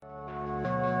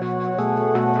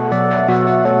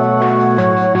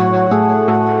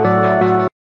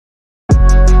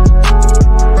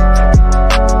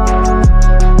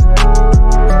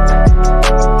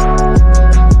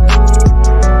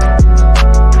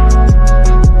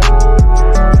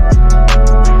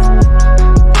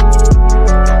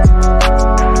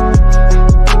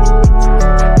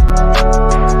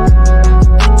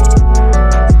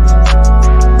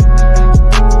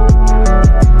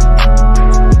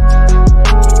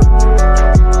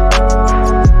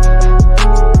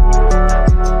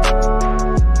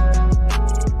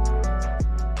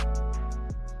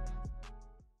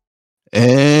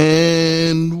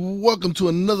welcome to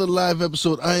another live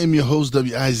episode. I am your host,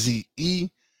 W-I-Z-E,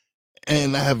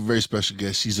 and I have a very special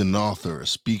guest. She's an author, a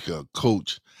speaker, a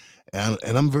coach, and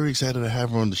I'm very excited to have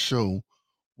her on the show.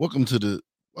 Welcome to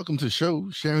the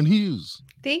show, Sharon Hughes.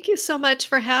 Thank you so much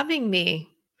for having me.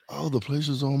 Oh, the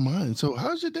pleasure's all mine. So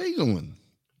how's your day going?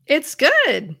 It's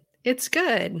good. It's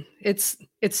good. It's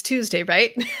Tuesday,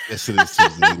 right? Yes, it is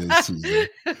Tuesday. It is Tuesday.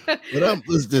 But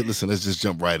let's just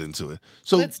jump right into it.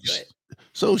 So Let's do it.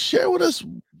 So share with us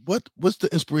what's the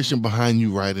inspiration behind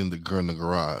you writing The Girl in the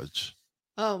Garage?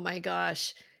 Oh my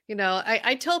gosh.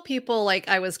 I tell people like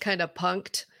I was kind of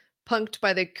punked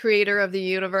by the creator of the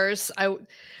universe.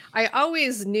 I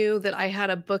always knew that I had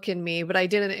a book in me, but I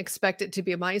didn't expect it to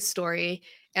be my story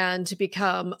and to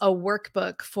become a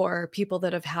workbook for people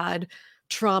that have had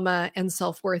trauma and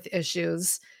self-worth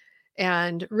issues.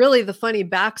 And really, the funny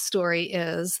backstory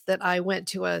is that I went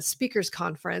to a speakers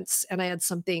conference and I had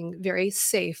something very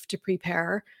safe to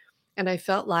prepare. And I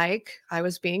felt like I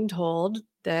was being told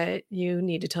that you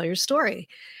need to tell your story.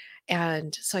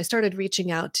 And so I started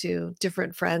reaching out to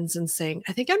different friends and saying,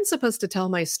 I think I'm supposed to tell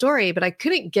my story, but I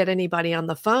couldn't get anybody on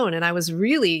the phone. And I was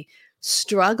really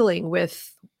struggling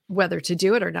with whether to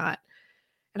do it or not.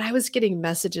 And I was getting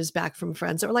messages back from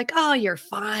friends that were like, oh, you're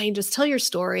fine. Just tell your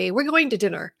story. We're going to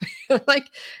dinner. Like,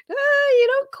 you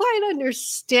don't quite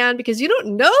understand because you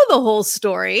don't know the whole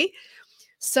story.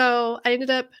 So I ended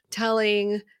up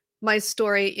telling my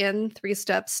story in 3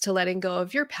 steps to letting go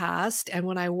of your past. And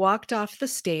when I walked off the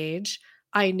stage,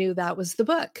 I knew that was the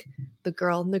book, The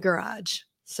Girl in the Garage.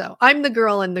 So I'm the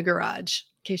girl in the garage,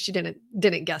 in case you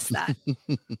didn't guess that.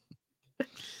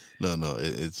 No,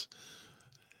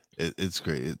 it's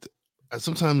great.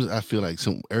 Sometimes I feel like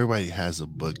everybody has a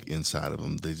book inside of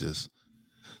them. They just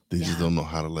don't know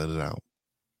how to let it out.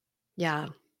 Yeah.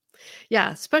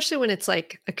 Yeah, especially when it's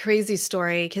like a crazy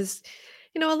story because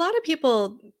a lot of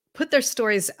people put their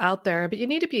stories out there, but you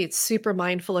need to be super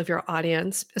mindful of your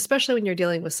audience, especially when you're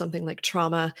dealing with something like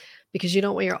trauma because you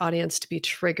don't want your audience to be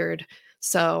triggered.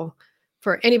 So,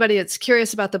 for anybody that's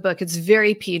curious about the book, it's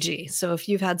very PG. So, if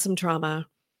you've had some trauma,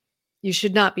 you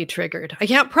should not be triggered. I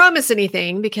can't promise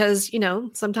anything because,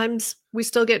 sometimes we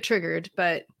still get triggered,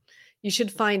 but you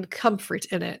should find comfort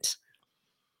in it.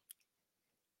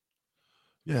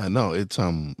 Yeah, no, it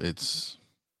is.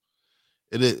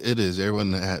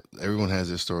 Everyone has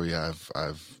their story. I've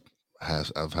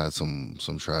had some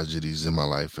tragedies in my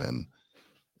life, and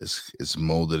it's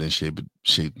molded and shaped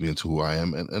me into who I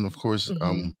am. And of course,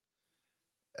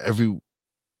 every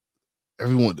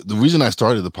everyone. The reason I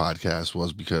started the podcast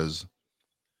was because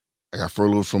I got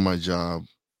furloughed from my job,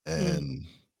 and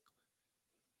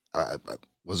I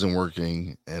wasn't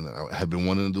working, and I had been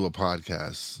wanting to do a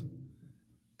podcast.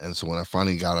 And so when I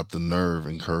finally got up the nerve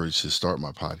and courage to start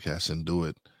my podcast and do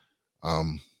it,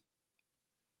 it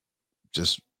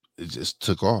just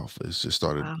took off. It just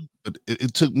started. Wow. But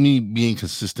it took me being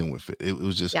consistent with it. It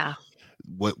was just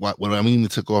what I mean. It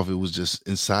took off. It was just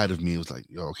inside of me. It was like,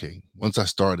 yo, okay. Once I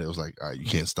started, it was like, all right, you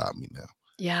can't stop me now.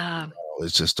 Yeah. It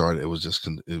just started. It was just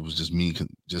me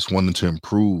just wanting to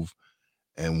improve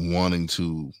and wanting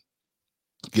to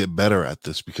get better at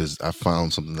this because I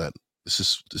found something that this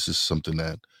is something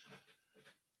that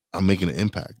I'm making an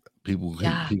impact. People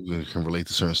can relate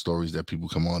to certain stories that people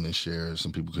come on and share.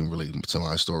 Some people can relate to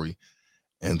my story,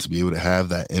 and to be able to have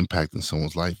that impact in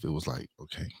someone's life, it was like,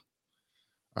 okay,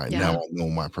 all right, now I know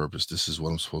my purpose. This is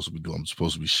what I'm supposed to be doing. I'm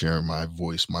supposed to be sharing my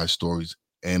voice, my stories,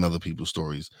 and other people's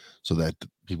stories, so that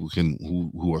people can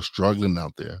who are struggling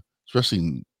out there,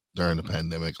 especially during the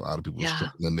pandemic. A lot of people were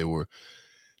struggling.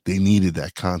 They needed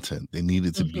that content. They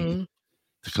needed to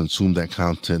consume that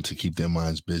content to keep their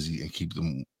minds busy and keep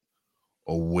them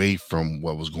away from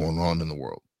what was going on in the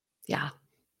world. Yeah.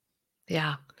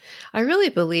 Yeah. I really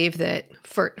believe that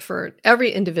for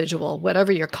every individual,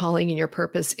 whatever your calling and your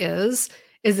purpose is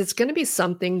it's going to be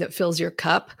something that fills your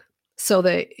cup so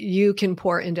that you can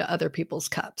pour into other people's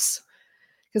cups.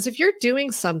 Because if you're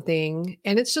doing something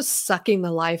and it's just sucking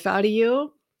the life out of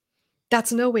you,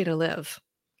 that's no way to live.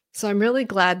 So I'm really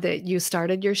glad that you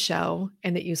started your show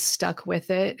and that you stuck with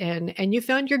it and you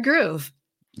found your groove.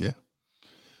 Yeah.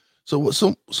 So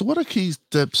what are key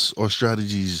steps or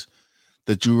strategies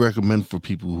that you recommend for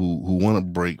people who want to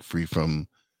break free from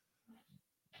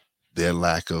their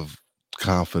lack of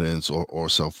confidence or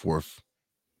self-worth?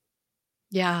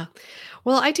 Yeah.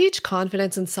 Well, I teach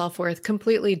confidence and self-worth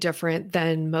completely different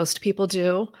than most people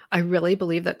do. I really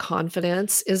believe that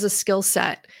confidence is a skill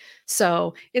set.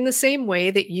 So, in the same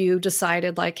way that you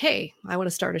decided like, "Hey, I want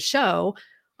to start a show.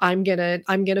 I'm going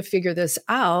to figure this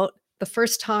out." The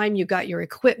first time you got your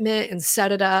equipment and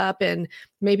set it up and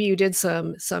maybe you did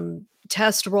some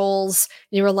test rolls.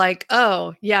 You were like,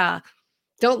 "Oh, yeah,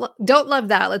 don't love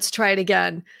that. Let's try it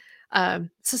again."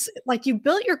 Like you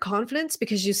built your confidence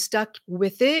because you stuck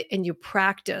with it and you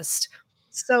practiced.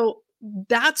 So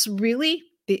that's really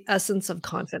the essence of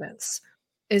confidence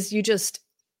is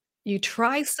you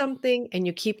try something and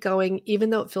you keep going even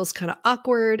though it feels kind of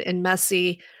awkward and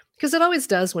messy because it always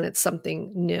does when it's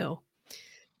something new.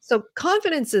 So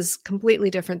confidence is completely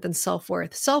different than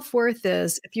self-worth. Self-worth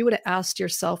is if you would have asked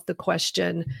yourself the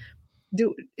question,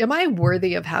 do am I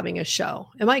worthy of having a show?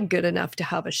 Am I good enough to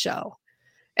have a show?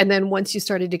 And then once you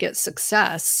started to get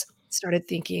success, started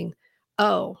thinking,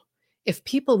 "Oh, if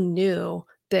people knew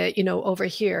that, over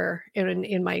here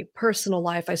in my personal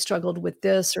life, I struggled with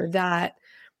this or that,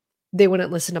 they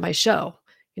wouldn't listen to my show."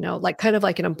 Like kind of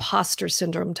like an imposter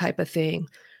syndrome type of thing,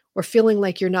 or feeling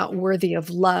like you're not worthy of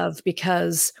love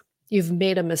because you've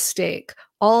made a mistake.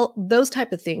 All those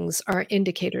type of things are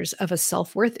indicators of a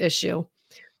self-worth issue.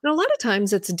 And a lot of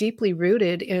times it's deeply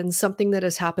rooted in something that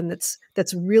has happened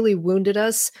that's really wounded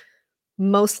us,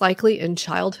 most likely in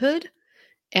childhood,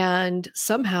 and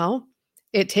somehow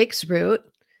it takes root,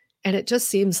 and it just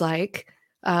seems like,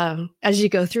 as you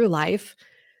go through life,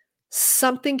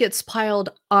 something gets piled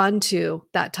onto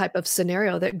that type of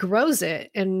scenario that grows it,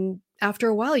 and after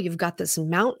a while, you've got this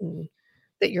mountain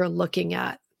that you're looking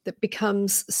at that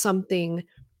becomes something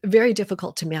very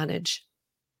difficult to manage.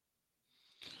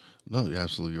 No, you're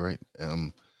absolutely right.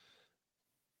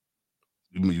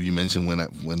 You mentioned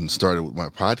when started with my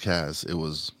podcast, it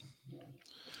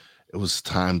was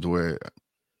timed where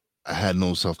I had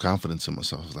no self confidence in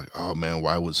myself. I was like, oh man,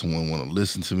 why would someone want to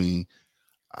listen to me?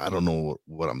 I don't know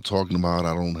what I'm talking about.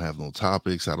 I don't have no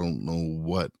topics. I don't know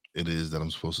what it is that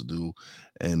I'm supposed to do,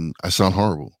 and I sound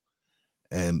horrible.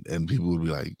 And people would be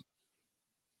like,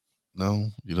 "No,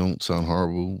 you don't sound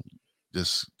horrible.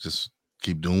 Just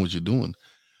keep doing what you're doing."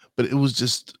 But it was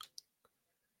just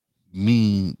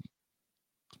me.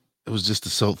 It was just the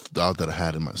self doubt that I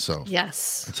had in myself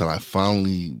Yes. until I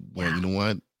finally went, Yeah. you know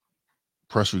what?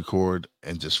 Press record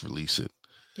and just release it.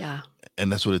 Yeah.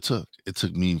 And that's what it took. It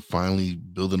took me finally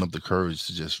building up the courage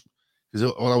to just because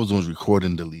all I was doing was record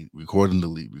and delete, record and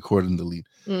delete, record and delete.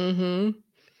 Mhm.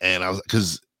 And I was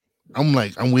because I'm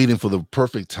like, I'm waiting for the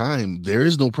perfect time. There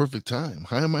is no perfect time.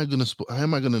 How am I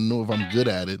gonna know if I'm good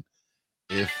at it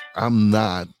if I'm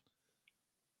not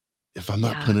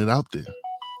Yeah. putting it out there?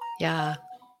 Yeah.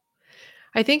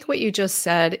 I think what you just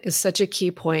said is such a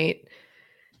key point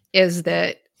is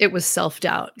that it was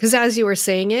self-doubt. Because as you were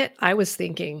saying it, I was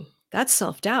thinking, that's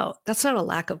self-doubt. That's not a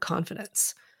lack of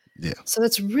confidence. Yeah. So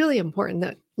it's really important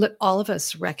that let all of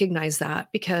us recognize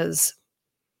that because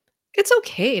it's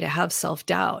okay to have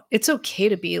self-doubt. It's okay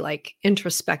to be like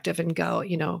introspective and go,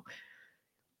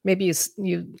 maybe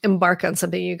you embark on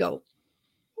something, you go,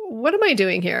 what am I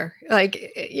doing here?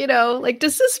 Like, like,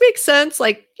 does this make sense?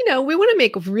 Like, we want to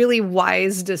make really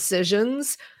wise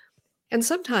decisions. And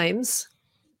sometimes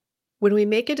when we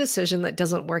make a decision that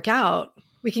doesn't work out,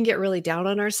 we can get really down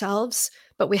on ourselves.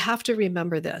 But we have to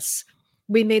remember this: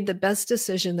 we made the best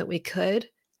decision that we could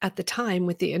at the time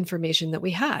with the information that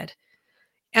we had.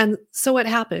 And so what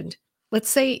happened? Let's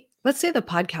say the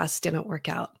podcast didn't work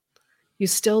out. You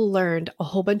still learned a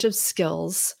whole bunch of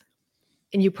skills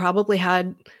and you probably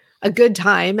had a good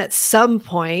time at some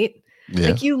point. Yeah.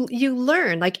 Like you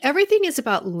learn, like everything is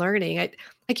about learning.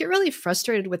 I get really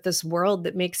frustrated with this world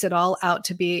that makes it all out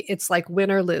to be it's like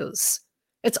win or lose.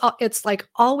 It's like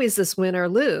always this win or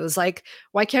lose. Like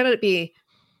why can't it be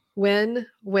win,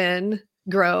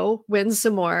 grow, win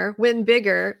some more, win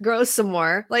bigger, grow some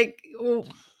more? Like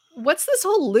what's this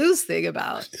whole lose thing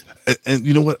about? And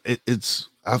you know what?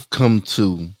 I've come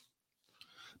to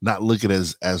not look at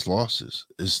it as losses.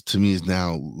 It's to me is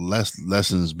now less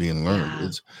lessons being learned. Yeah.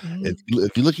 It's Mhm.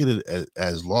 if you look at it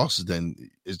as losses, then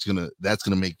that's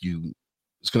gonna make you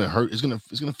it's gonna hurt. It's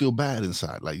gonna feel bad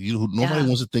inside. Like nobody Yeah.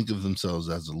 wants to think of themselves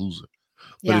as a loser.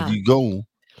 But if Yeah. you go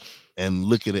and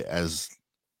look at it as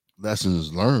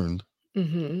lessons learned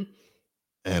Mhm.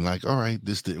 and like, all right,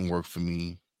 this didn't work for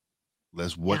me.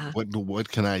 Let's Yeah. what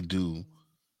can I do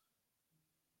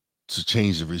to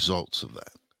change the results of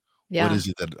that? What Yeah. is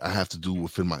it that I have to do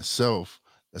within myself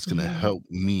that's gonna Mhm. help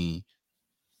me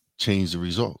change the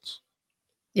results?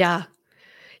 Yeah.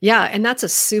 Yeah, and that's a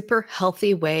super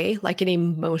healthy way, like an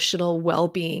emotional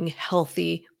well-being,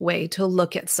 healthy way to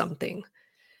look at something.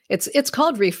 It's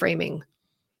called reframing,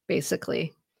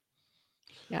 basically.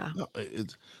 Yeah. No,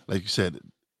 it's like you said,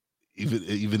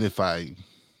 even if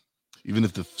even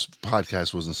if the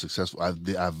podcast wasn't successful,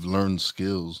 I've learned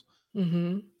skills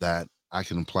Mhm. that I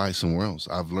can apply somewhere else.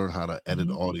 I've learned how to edit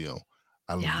Mhm. audio.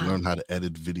 I've Yeah. learned how to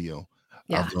edit video. I've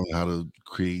Yeah. learned how to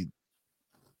create.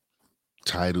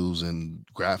 titles and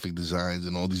graphic designs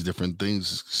and all these different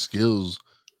things, skills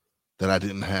that I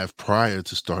didn't have prior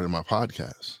to starting my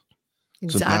podcast.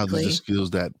 So now these are Exactly.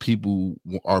 skills that people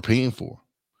are paying for.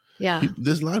 Yeah.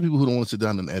 There's a lot of people who don't want to sit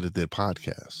down and edit their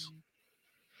podcasts.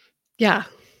 Yeah.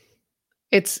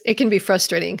 It can be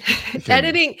frustrating. It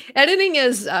can be. Editing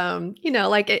is,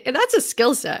 like, and that's a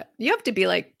skill set. You have to be,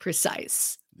 like,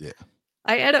 precise. Yeah.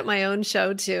 I edit my own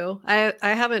show too. I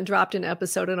haven't dropped an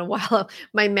episode in a while.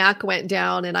 My Mac went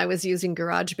down and I was using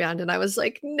GarageBand and I was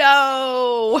like,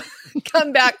 "No,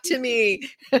 come back to me."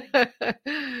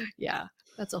 Yeah,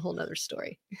 that's a whole nother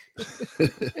story.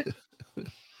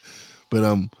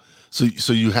 But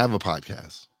so you have a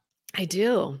podcast. I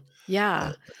do.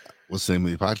 Yeah. What's the name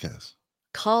of your podcast?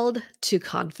 Called to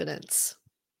Confidence.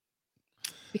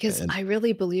 Because And I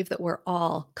really believe that we're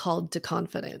all called to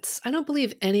confidence. I don't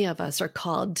believe any of us are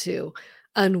called to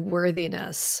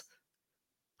unworthiness.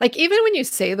 Like, even when you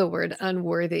say the word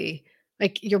unworthy,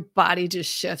 like, your body just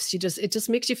shifts. It just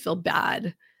makes you feel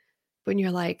bad when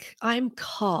you're like, "I'm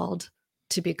called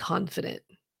to be confident."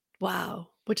 Wow,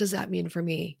 what does that mean for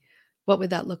me? What would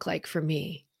that look like for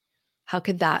me? How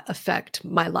could that affect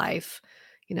my life,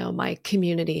 my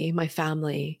community, my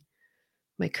family,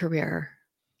 my career?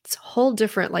 It's a whole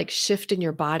different, like, shift in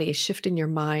your body, shift in your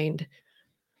mind.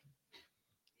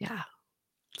 Yeah,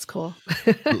 it's cool.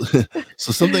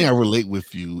 so something I relate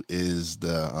with you is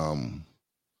the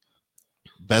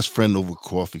best friend over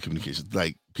coffee communication.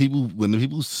 Like when the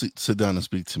people sit down and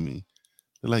speak to me,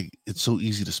 they're like, it's so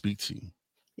easy to speak to you.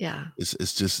 Yeah. It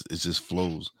just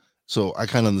flows. So I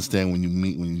kind of understand when you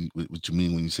mean what you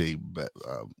mean when you say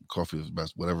coffee is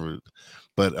best, whatever.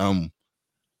 But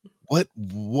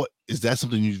what is that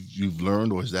something you've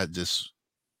learned, or is that just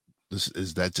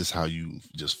how you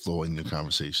just flow in your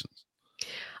conversations?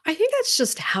 I think that's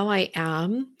just how I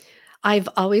am. I've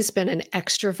always been an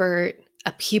extrovert,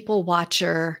 a people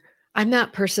watcher. I'm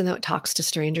that person that talks to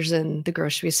strangers in the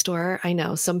grocery store. I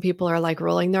know some people are like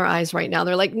rolling their eyes right now.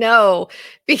 They're like, no,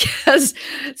 because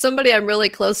somebody I'm really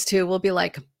close to will be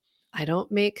like, I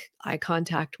don't make eye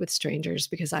contact with strangers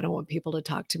because I don't want people to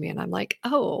talk to me. And I'm like,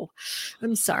 oh,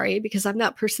 I'm sorry, because I'm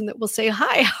that person that will say,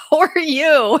 hi, how are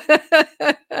you?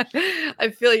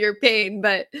 I feel your pain.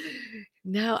 But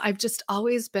no, I've just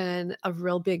always been a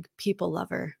real big people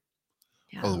lover.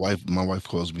 Oh, Yeah. my wife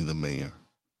calls me the mayor.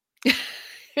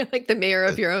 You're like the mayor Uh,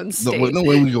 of your own No, state. no.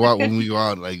 When we go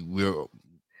out, like we're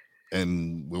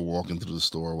walking through the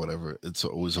store or whatever. I'm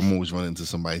always running into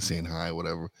somebody saying hi, or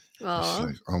whatever. And she's Aw.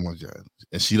 like, "Oh my god!"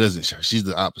 And she doesn't. She's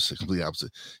the opposite, complete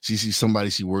opposite. She sees somebody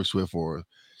she works with, or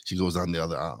she goes down the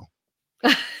other aisle.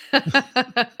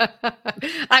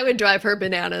 I would drive her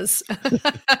bananas.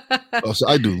 Oh, so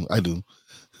I do. I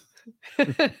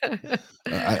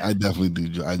definitely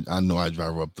do. I know I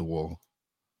drive her up the wall.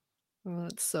 Oh,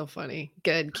 that's so funny.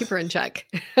 Good. Keep her in check.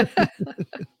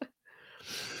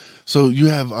 So you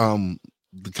have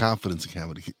the Confidence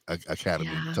Academy.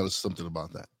 Yeah. Tell us something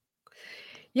about that.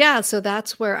 Yeah, so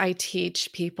that's where I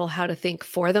teach people how to think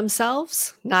for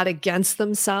themselves, not against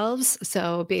themselves.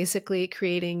 So basically,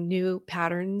 creating new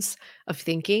patterns of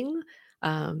thinking,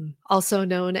 also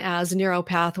known as neural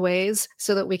pathways,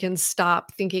 so that we can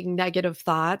stop thinking negative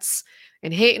thoughts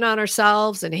and hating on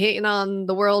ourselves and hating on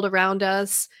the world around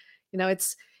us.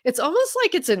 It's almost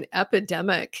like it's an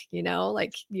epidemic.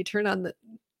 Like, you turn on the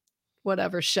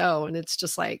whatever show, and it's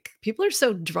just like people are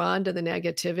so drawn to the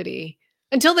negativity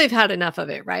until they've had enough of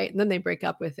it, right? And then they break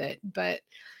up with it. But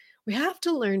we have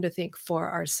to learn to think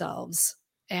for ourselves.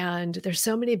 And there's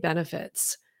so many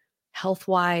benefits, health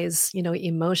wise,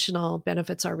 emotional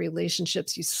benefits, our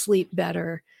relationships, you sleep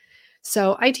better.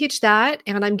 So I teach that,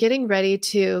 and I'm getting ready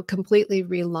to completely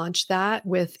relaunch that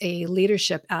with a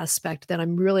leadership aspect that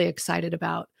I'm really excited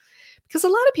about, because a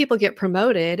lot of people get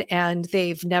promoted and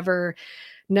they've never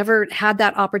had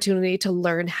that opportunity to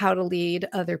learn how to lead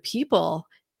other people,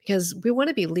 because we want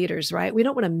to be leaders, right? We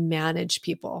don't want to manage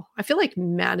people. I feel like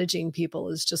managing people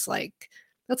is just like,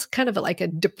 that's kind of like a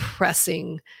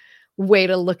depressing way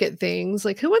to look at things.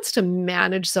 Like, who wants to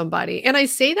manage somebody? And I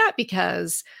say that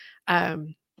because, okay,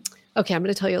 I'm going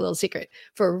to tell you a little secret.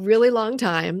 For a really long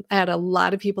time, I had a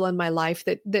lot of people in my life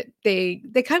that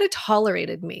they kind of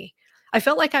tolerated me. I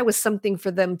felt like I was something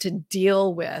for them to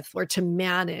deal with or to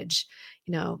manage.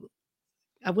 You know,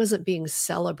 I wasn't being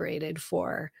celebrated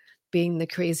for being the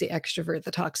crazy extrovert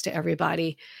that talks to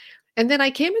everybody. And then I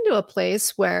came into a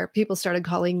place where people started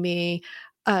calling me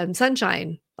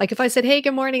sunshine. Like, if I said, "Hey,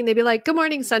 good morning," they'd be like, "Good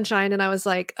morning, sunshine." And I was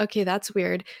like, "Okay, that's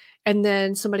weird." And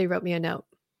then somebody wrote me a note,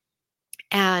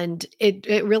 and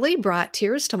it really brought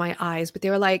tears to my eyes. But they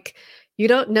were like, "You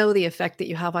don't know the effect that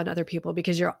you have on other people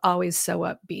because you're always so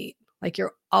upbeat." Like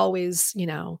you're always,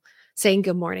 saying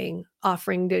good morning,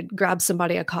 offering to grab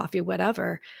somebody a coffee,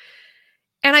 whatever.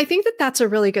 And I think that that's a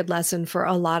really good lesson for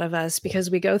a lot of us because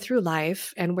we go through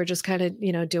life and we're just kind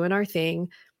of, doing our thing.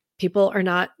 People are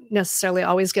not necessarily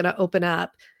always going to open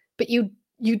up, but you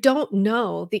don't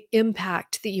know the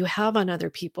impact that you have on other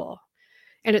people.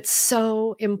 And it's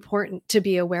so important to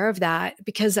be aware of that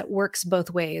because it works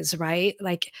both ways, right?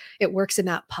 Like it works in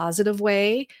that positive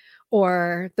way.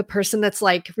 Or the person that's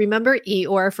like, remember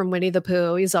Eeyore from Winnie the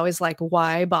Pooh? He's always like,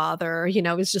 why bother?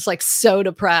 He's just like so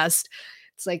depressed.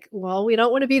 It's like, well, we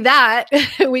don't want to be that.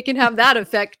 We can have that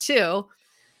effect too.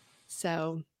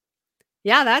 So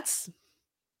yeah, that's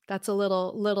a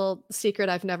little secret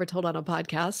I've never told on a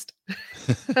podcast.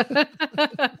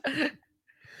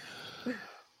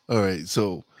 All right.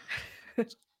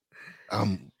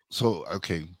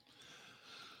 Okay.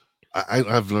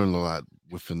 I've learned a lot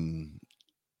within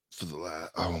for the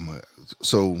last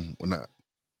so when I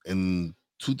in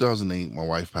 2008 my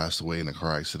wife passed away in a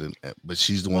car accident, but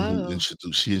she's the one who Whoa.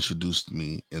 introduced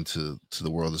me into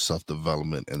the world of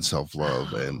self-development and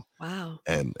self-love, Oh, wow.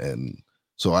 and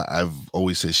so I've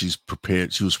always said she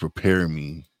was preparing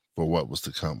me for what was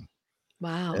to come.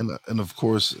 Wow. And of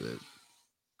course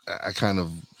I kind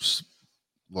of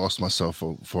lost myself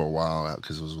for a while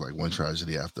because it was like one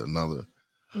tragedy after another.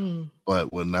 Mm,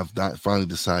 But when I've not finally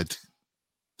decided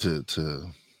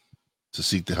to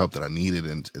seek the help that I needed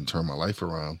and turn my life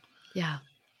around yeah.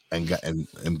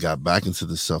 and got back into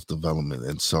the self-development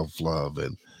and self-love,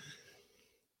 and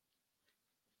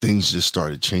things just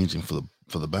started changing for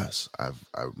the best.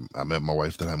 I met my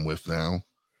wife that I'm with now.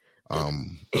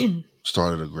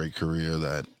 Started a great career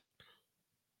that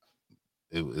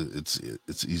it's an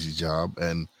easy job,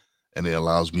 and it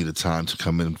allows me the time to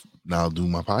come in now do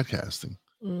my podcasting.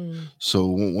 Mm, So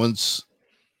once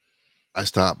I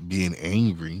stopped being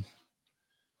angry,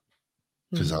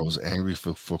 because I was mhm. angry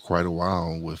for quite a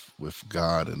while with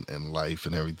God and life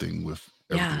and everything, with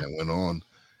everything Yeah. that went on,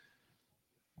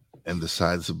 and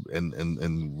decided to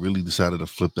and really decided to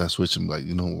flip that switch and be like,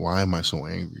 why am I so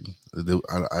angry?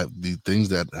 The things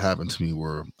that happened to me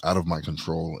were out of my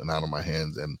control and out of my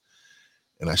hands, and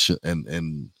I should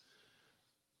and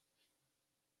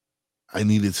I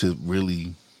needed to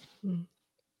really Mm,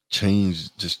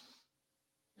 change, just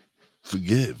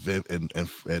forgive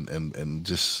and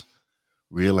just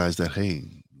realize that, hey,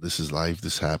 this is life,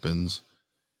 this happens.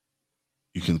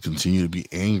 You can continue to be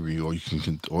angry, or you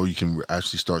can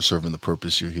actually start serving the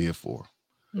purpose you're here for.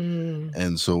 mm,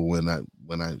 And so when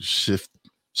I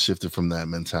shifted from that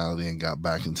mentality and got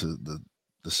back into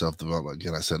the self-development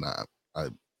again, I said I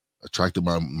attracted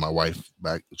my wife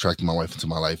back, attracted my wife into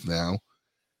my life now.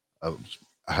 I,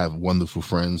 I have wonderful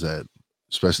friends that,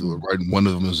 especially mm, right, one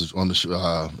of them is on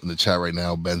the in the chat right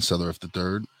now, Ben Sutherth the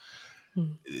third.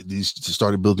 mm, These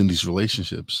started building these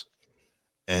relationships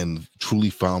and truly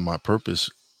found my purpose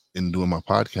in doing my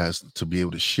podcast, to be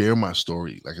able to share my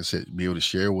story. Like I said, be able to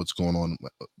share what's going on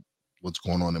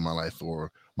in my life,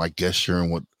 or my guests sharing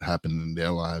what happened in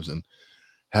their lives, and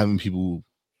having people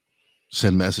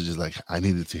send messages like, I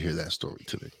needed to hear that story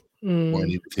today, or I mm.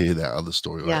 needed to hear that other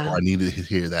story, or Yeah. I needed to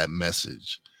hear that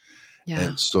message. Yeah.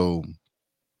 And so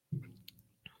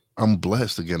I'm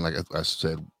blessed again, like I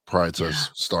said prior to Yeah. us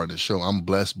starting the show, I'm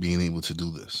blessed being able to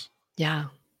do this. Yeah.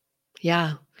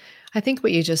 Yeah. I think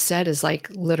what you just said is like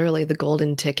literally the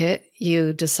golden ticket.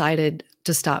 You decided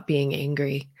to stop being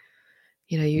angry.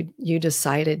 You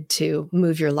decided to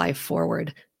move your life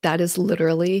forward. That is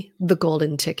literally the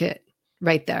golden ticket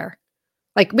right there.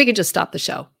 Like we could just stop the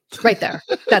show right there.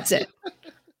 That's it.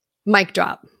 Mic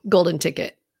drop, golden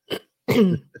ticket.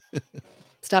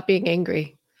 Stop being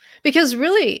angry. Because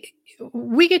really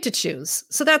we get to choose.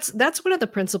 So that's one of the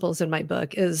principles in my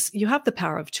book is you have the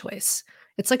power of choice.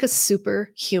 It's like a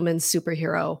superhuman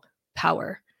superhero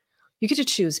power. You get to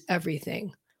choose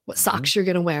everything. What Mhm. socks you're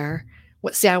going to wear,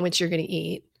 what sandwich you're going to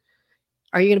eat.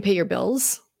 Are you going to pay your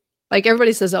bills? Like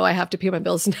everybody says, "Oh, I have to pay my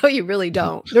bills." No, you really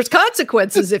don't. There's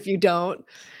consequences if you don't.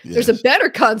 There's a Yes. better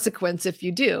consequence if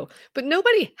you do. But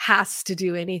nobody has to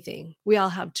do anything. We all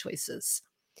have choices.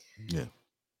 Yeah.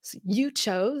 So you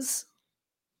chose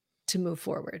to move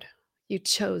forward. You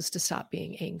chose to stop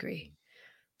being angry.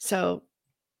 So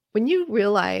when you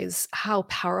realize how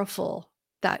powerful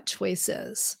that choice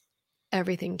is,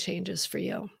 everything changes for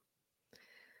you.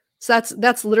 So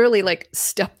that's literally like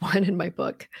step 1 in my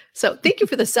book. So thank you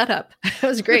for the setup. That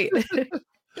was great.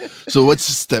 So what's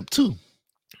step 2?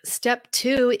 Step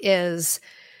 2 is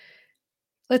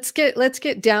let's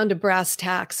get down to brass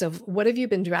tacks of what have you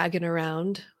been dragging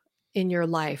around in your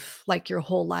life, like your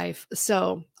whole life.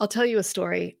 So I'll tell you a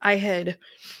story.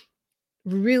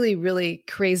 really, really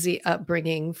crazy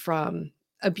upbringing from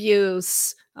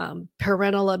abuse,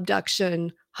 parental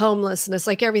abduction, homelessness,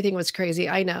 like everything was crazy.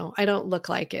 I know I don't look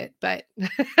like it, but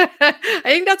I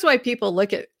think that's why people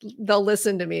they'll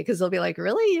listen to me because they'll be like,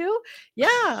 really, you?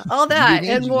 Yeah, all You'd be that and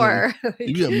amazed. more.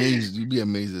 You'd be amazed. You'd be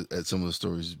amazed at some of the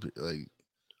stories. Like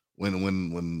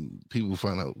when people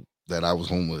find out that I was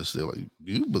homeless, they're like,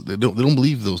 "You?" But they don't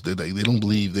believe those. They don't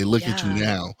believe. They look at you Yeah,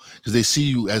 now because they see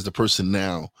you as the person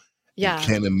now, and yeah,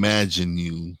 can't imagine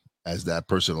you as that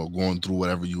person or going through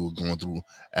whatever you were going through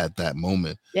at that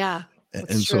moment. yeah, And,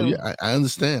 that's and so, true. yeah, I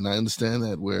understand. I understand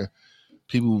that where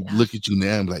people Yeah, look at you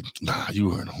now and be like, "Nah, you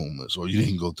weren't homeless, or you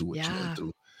didn't go through what you went yeah,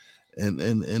 through." And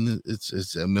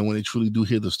it's and then when they truly do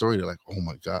hear the story, they're like, "Oh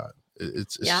my God!"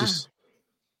 yeah,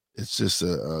 It's just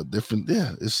a different.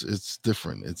 Yeah, it's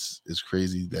different. It's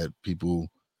crazy that people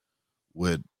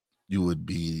would you would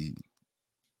be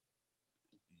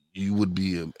it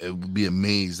would be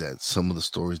amazed at some of the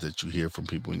stories that you hear from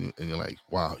people, and you're like,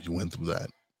 wow, you went through that.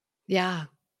 yeah.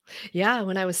 Yeah,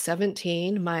 when I was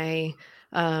 17, my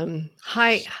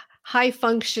high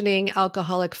functioning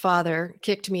alcoholic father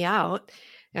kicked me out.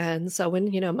 And so when,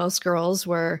 most girls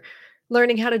were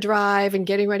learning how to drive and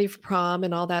getting ready for prom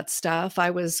and all that stuff, I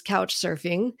was couch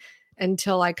surfing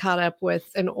until I caught up with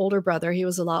an older brother. He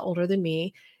was a lot older than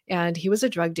me, and he was a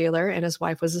drug dealer and his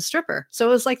wife was a stripper. So it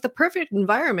was like the perfect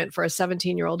environment for a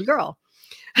 17-year-old girl.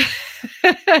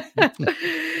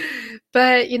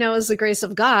 But, it was the grace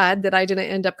of God that I didn't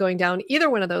end up going down either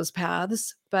one of those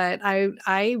paths, but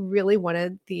I really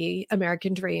wanted the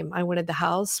American dream. I wanted the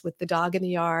house with the dog in the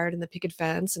yard and the picket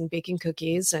fence and baking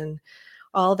cookies and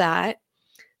all that.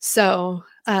 So,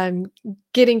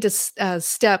 getting to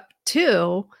step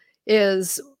 2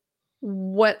 is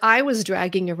what I was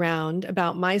dragging around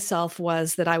about myself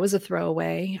was that I was a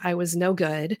throwaway. I was no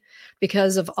good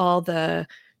because of all the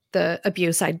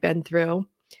abuse I'd been through.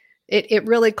 It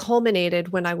really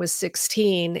culminated when I was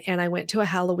 16 and I went to a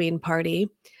Halloween party.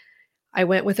 I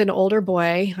went with an older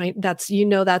boy.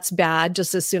 That's bad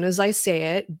just as soon as I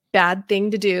say it. Bad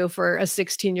thing to do for a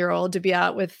 16-year-old to be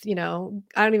out with, I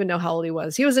don't even know how old he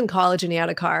was. He was in college and he had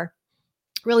a car.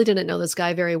 Really didn't know this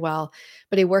guy very well,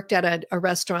 but he worked at a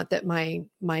restaurant that my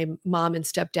mom and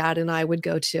stepdad and I would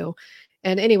go to.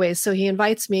 And anyway, so he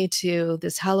invites me to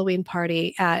this Halloween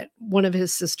party at one of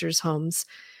his sister's homes.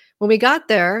 When we got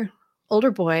there,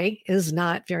 older boy is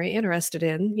not very interested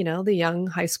in, the young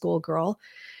high school girl.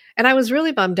 And I was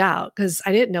really bummed out because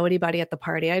I didn't know anybody at the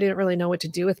party. I didn't really know what to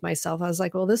do with myself. I was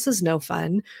like, well, this is no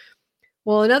fun.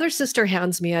 Well, another sister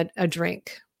hands me a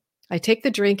drink. I take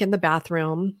the drink in the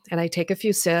bathroom and I take a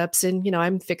few sips and,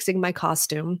 I'm fixing my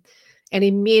costume. And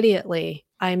immediately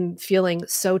I'm feeling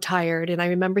so tired. And I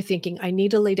remember thinking, I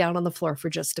need to lay down on the floor for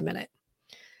just a minute.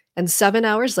 And 7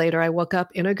 hours later, I woke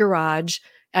up in a garage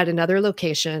at another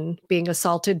location being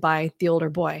assaulted by the older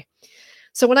boy.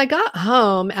 So when I got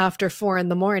home after 4 in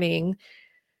the morning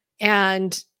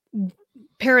and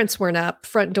parents weren't up,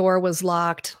 front door was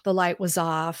locked, the light was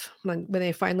off. When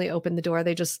they finally opened the door,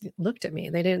 they just looked at me.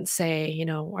 They didn't say,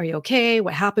 "Are you okay?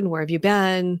 What happened? Where have you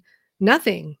been?"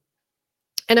 Nothing.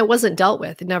 And it wasn't dealt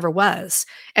with. It never was.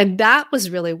 And that was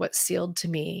really what sealed to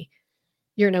me,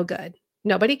 you're no good.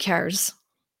 Nobody cares.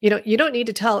 You don't need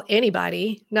to tell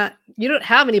anybody. Not You don't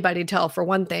have anybody to tell for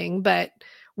one thing, but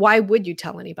why would you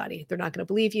tell anybody? They're not going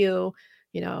to believe you.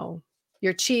 You know,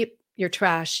 you're cheap, you're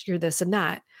trash, you're this and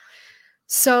that.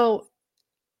 So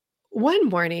one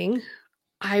morning,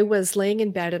 I was laying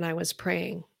in bed and I was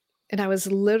praying, and I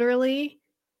was literally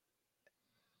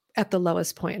at the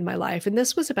lowest point in my life. And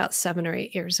this was about 7 or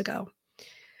 8 years ago.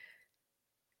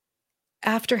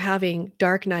 After having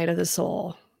dark night of the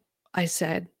soul, I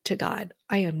said to God,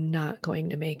 I am not going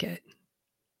to make it.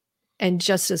 And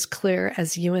just as clear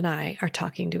as you and I are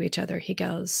talking to each other, he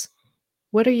goes,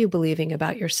 what are you believing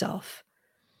about yourself?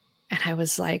 And I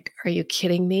was like, are you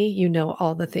kidding me? You know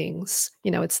all the things.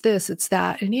 It's this, it's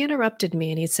that. And he interrupted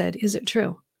me and he said, is it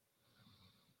true?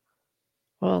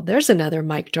 Well, there's another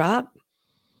mic drop.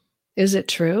 Is it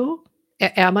true?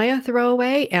 Am I a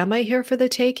throwaway? Am I here for the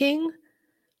taking?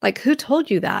 Like, who told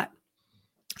you that?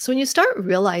 So when you start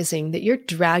realizing that you're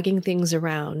dragging things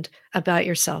around about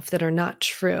yourself that are not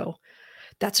true,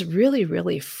 that's really,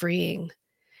 really freeing.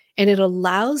 And it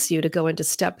allows you to go into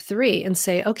step 3 and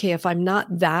say, okay, if I'm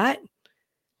not that,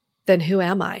 then who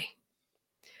am I?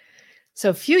 So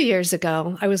a few years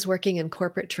ago, I was working in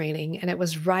corporate training, and it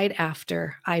was right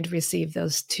after I'd received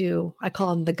those 2, I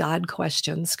call them the God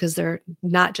questions, because they're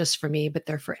not just for me, but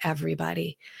they're for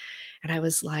everybody. And I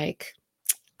was like,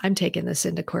 I'm taking this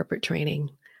into corporate training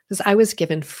because I was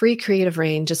given free creative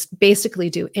reign, just basically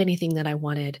do anything that I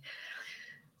wanted.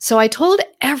 So I told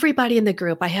everybody in the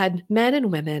group, I had men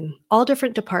and women, all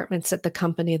different departments at the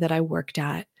company that I worked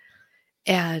at,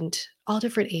 and all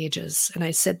different ages. And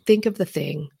I said, think of the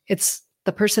thing. It's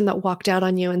the person that walked out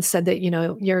on you and said that,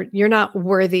 you're not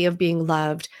worthy of being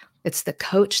loved. It's the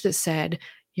coach that said,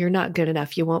 you're not good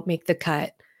enough. You won't make the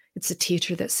cut. It's the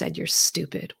teacher that said, you're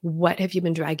stupid. What have you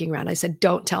been dragging around? I said,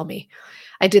 don't tell me.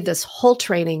 I did this whole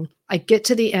training. I get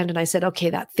to the end and I said,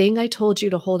 okay, that thing I told you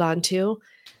to hold on to,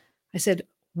 I said,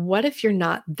 what if you're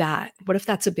not that? What if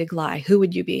that's a big lie? Who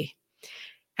would you be?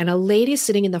 And a lady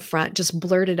sitting in the front just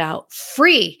blurted out,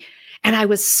 free. And I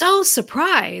was so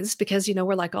surprised because,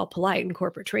 we're like all polite in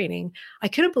corporate training. I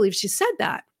couldn't believe she said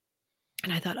that.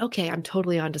 And I thought, okay, I'm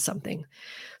totally onto something.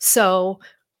 So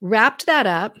wrapped that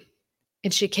up.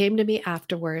 And she came to me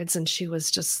afterwards and she was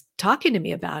just talking to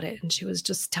me about it. And she was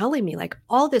just telling me like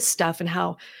all this stuff and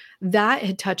how that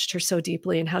had touched her so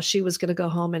deeply and how she was going to go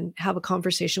home and have a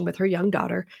conversation with her young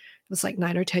daughter. It was like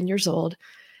 9 or 10 years old.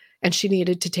 And she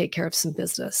needed to take care of some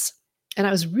business. And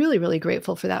I was really, really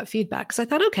grateful for that feedback because I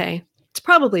thought, okay, it's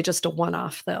probably just a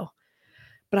one-off though,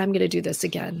 but I'm going to do this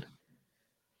again.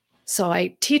 So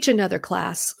I teach another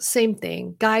class, same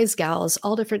thing, guys, gals,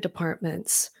 all different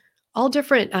departments, all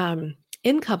different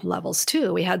income levels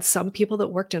too. We had some people that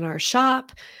worked in our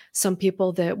shop, some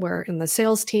people that were in the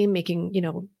sales team making,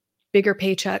 bigger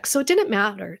paychecks. So it didn't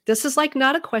matter. This is like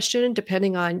not a question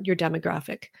depending on your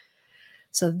demographic.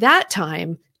 So that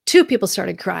time, 2 people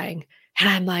started crying. And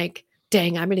I'm like,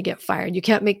 dang, I'm going to get fired. You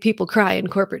can't make people cry in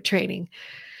corporate training.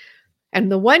 And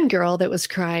the one girl that was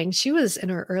crying, she was in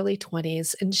her early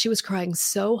 20s and she was crying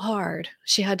so hard,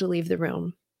 she had to leave the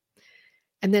room.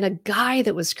 And then a guy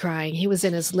that was crying, he was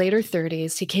in his later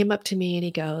 30s. He came up to me and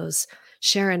he goes,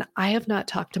 Sharon, I have not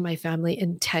talked to my family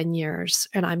in 10 years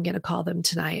and I'm going to call them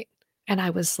tonight. And I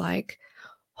was like,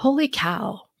 holy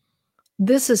cow,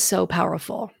 this is so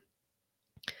powerful.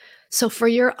 So for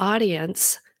your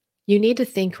audience, you need to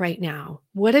think right now,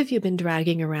 what have you been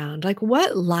dragging around? Like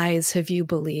what lies have you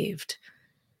believed?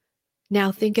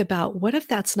 Now think about what if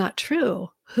that's not true?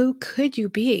 Who could you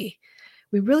be?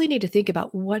 We really need to think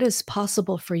about what is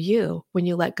possible for you when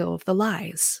you let go of the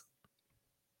lies.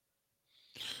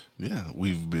 Yeah,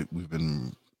 we've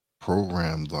been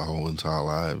programmed our whole entire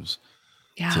lives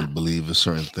to Yeah. believe a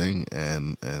certain thing,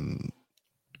 and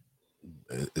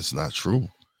it's not true.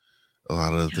 A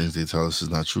lot of the Yeah. things they tell us is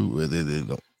not true. They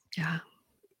don't. Yeah.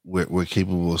 We're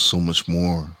capable of so much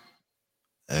more,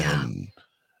 Yeah. and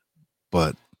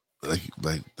but like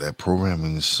that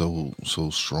programming is so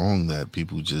strong that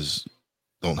people just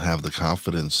don't have the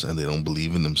confidence and they don't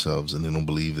believe in themselves and they don't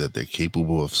believe that they're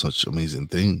capable of such amazing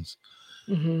things.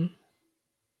 Hmm.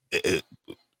 It,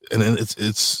 and then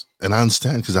it's and I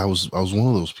understand because I was one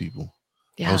of those people.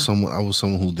 Yeah. I was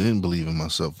someone who didn't believe in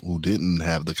myself, who didn't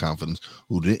have the confidence,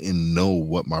 who didn't know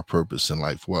what my purpose in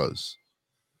life was.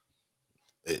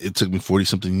 It took me 40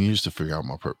 something years to figure out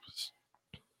my purpose.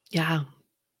 Yeah.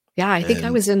 Yeah. I think I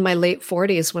And was in my late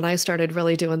 40s when I started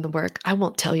really doing the work. I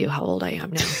won't tell you how old I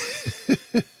am now.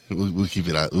 we'll keep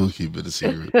it out. We'll keep it a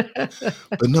secret.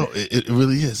 But no, it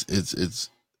really is.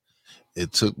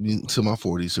 It took me to my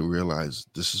 40s to realize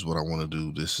this is what I want to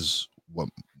do. This is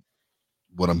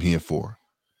what I'm here for.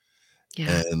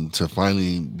 Yeah. And to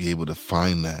finally be able to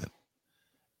find that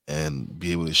and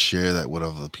be able to share that with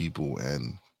other people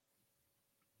and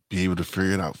be able to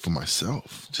figure it out for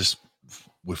myself, just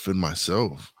within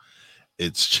myself,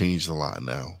 it's changed a lot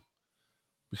now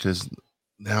because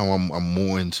now I'm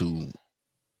more into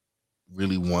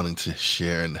really wanting to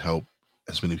share and help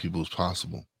as many people as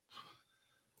possible.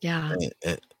 Yeah.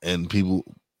 And people,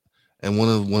 and one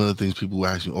of the things people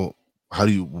ask me, oh,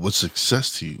 what's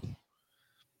success to you?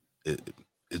 It,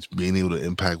 it's being able to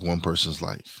impact one person's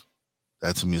life.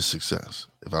 That to me is success.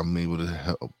 If I'm able to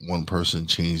help one person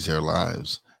change their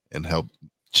lives and help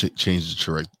change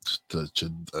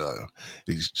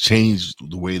change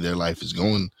the way their life is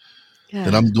going,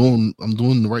 then Yeah. I'm doing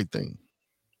the right thing.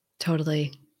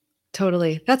 Totally.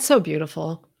 Totally. That's so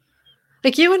beautiful.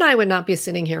 Like you and I would not be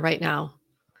sitting here right now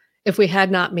if we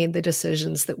had not made the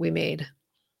decisions that we made.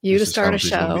 You to This start a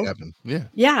conversation wouldn't be show. happening. Yeah,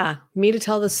 Yeah. Me to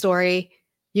tell the story.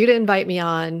 You to invite me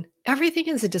on. Everything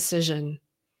is a decision.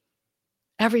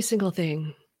 Every single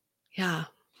thing. Yeah.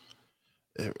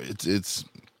 it's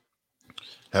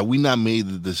had we not made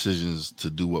the decisions to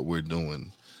do what we're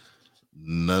doing,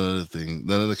 none of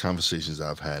the conversations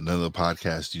I've had, none of the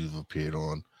podcasts you've appeared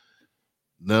on,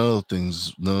 none of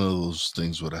those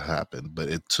things would have happened. But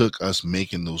it took us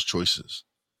making those choices,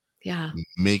 Yeah.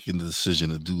 making the decision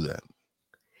to do that.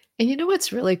 And you know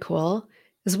what's really cool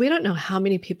is we don't know how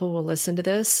many people will listen to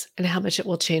this and how much it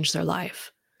will change their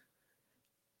life.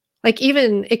 Like,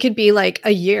 even it could be like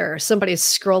a year, somebody's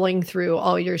scrolling through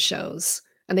all your shows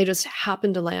and they just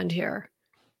happen to land here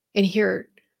and hear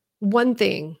one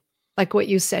thing, like what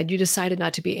you said, you decided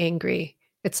not to be angry.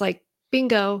 It's like,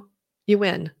 bingo, you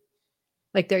win.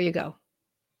 Like, there you go.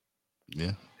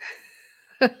 Yeah.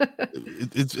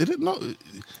 It no,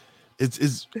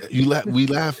 it's you laugh, we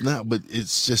laugh now, but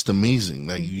it's just amazing.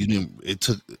 Like, you didn't. It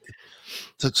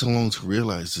took so long to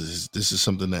realize this is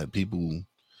something that people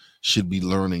should be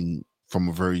learning from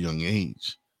a very young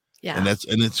age. And Yeah.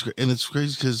 it's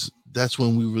crazy because that's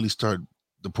when we really start,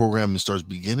 the programming starts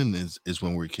beginning, is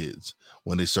when we're kids,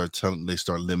 when they start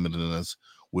limiting us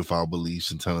with our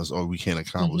beliefs and telling us, oh, we can't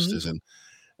accomplish Mhm. this, and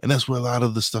that's where a lot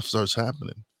of the stuff starts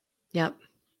happening. Yep.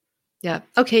 Yep.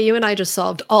 Okay, you and I just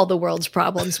solved all the world's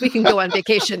problems. We can go on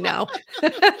vacation now.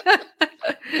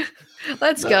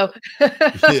 Let's No, go.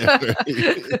 yeah,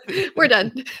 right. We're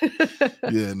done.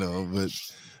 Yeah, no, but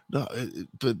no,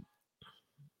 but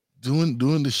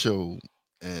doing the show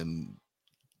and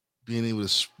being able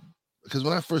to, because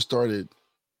when I first started,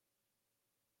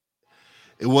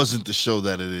 it wasn't the show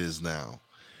that it is now.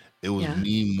 It was Yeah.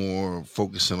 me more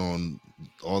focusing on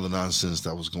all the nonsense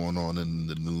that was going on in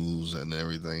the news and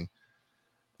everything.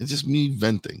 It's just me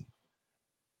venting,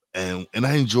 and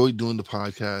I enjoyed doing the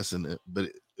podcast, but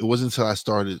it wasn't until I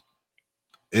started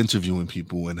interviewing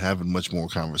people and having much more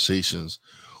conversations,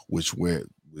 which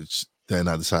then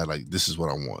I decided, like, this is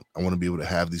what I want. I want to be able to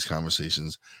have these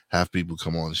conversations, have people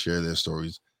come on and share their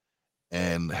stories,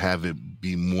 and have it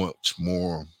be much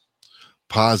more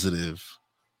positive,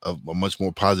 of a much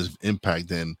more positive impact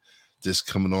than just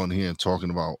coming on here and talking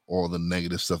about all the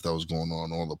negative stuff that was going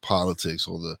on, all the politics,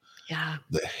 all Yeah.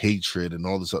 the hatred and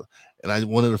all this stuff. And I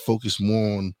wanted to focus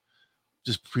more on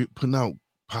just putting out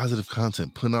positive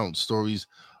content, putting out stories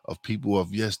of people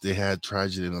of, yes, they had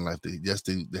tragedy in their life. Yes,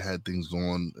 they had things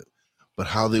going, but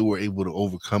how they were able to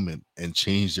overcome it and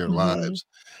change their Mhm. lives.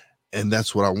 And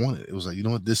that's what I wanted. It was like, you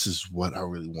know what, this is what I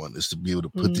really want, is to be able to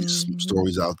put these Mhm.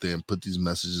 stories out there and put these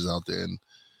messages out there,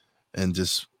 and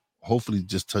just hopefully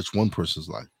just touch one person's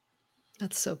life.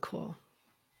 That's so cool.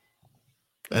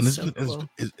 And That's so cool.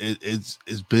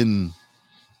 it's been,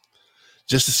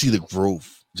 just to see the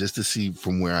growth, just to see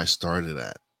from where I started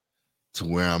at to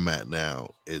where I'm at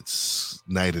now, it's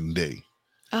night and day.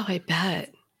 Oh, I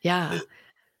bet. Yeah. It,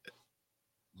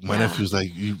 my Yeah. nephew's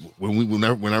like, when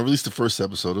I released the first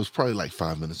episode, it was probably like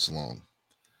 5 minutes long.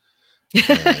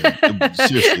 And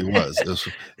seriously, it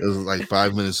was like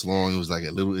 5 minutes long. It was like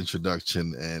a little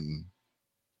introduction,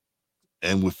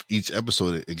 and with each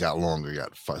episode, it got longer. It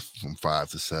got from 5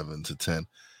 to 7 to 10.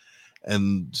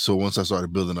 And so once I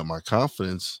started building up my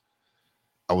confidence,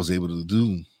 I was able to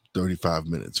do 35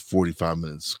 minutes, 45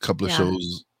 minutes, couple of Yeah.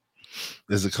 shows.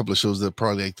 There's a couple of shows that are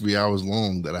probably like 3 hours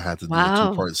long that I had to do a two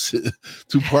Wow. parts,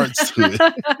 two parts to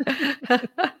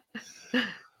it.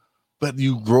 But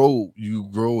you grow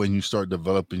and you start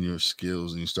developing your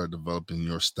skills and you start developing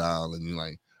your style, and you're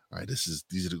like, all right, these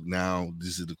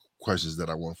are the questions that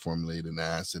I want to formulate and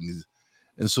ask,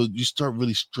 and so you start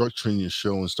really structuring your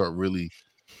show and start really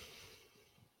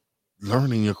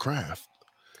learning your craft.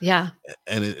 Yeah.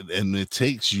 And it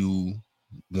takes you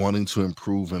wanting to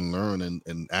improve and learn,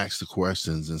 and ask the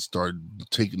questions and start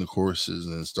taking the courses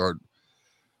and start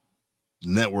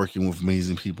networking with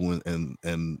amazing people,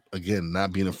 and again,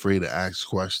 not being afraid to ask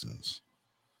questions.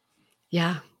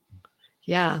 Yeah.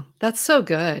 Yeah. That's so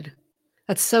good.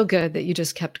 That's so good that you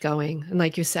just kept going. And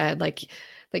like you said, like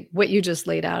what you just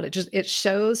laid out, it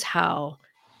shows how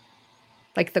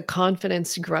like the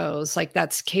confidence grows. Like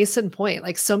that's case in point.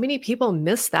 Like so many people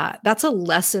miss that. That's a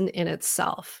lesson in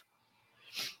itself.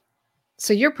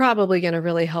 So you're probably going to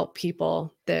really help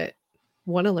people that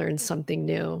want to learn something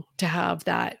new to have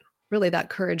that really that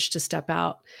courage to step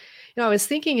out. I was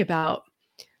thinking about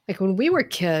like when we were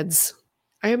kids,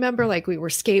 I remember like we were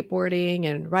skateboarding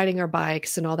and riding our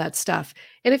bikes and all that stuff.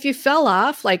 And if you fell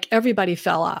off, like everybody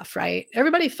fell off, right?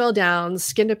 Everybody fell down,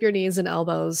 skinned up your knees and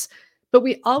elbows. But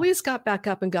we always got back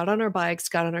up and got on our bikes,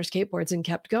 got on our skateboards and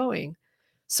kept going.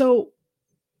 So,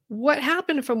 what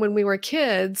happened from when we were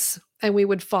kids and we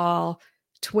would fall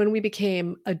to when we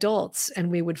became adults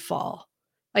and we would fall?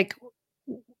 Like,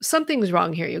 something's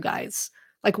wrong here, you guys.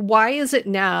 Like, why is it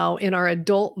now in our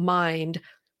adult mind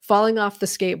falling off the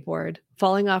skateboard,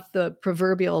 falling off the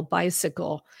proverbial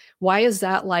bicycle? Why is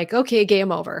that like, okay,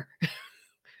 game over?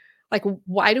 Like,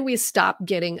 why do we stop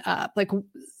getting up? Like,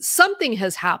 something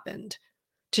has happened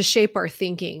to shape our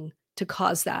thinking to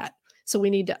cause that. So we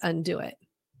need to undo it.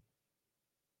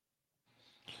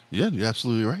 Yeah, you're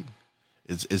absolutely right.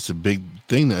 It's a big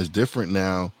thing that's different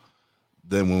now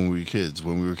than when we were kids.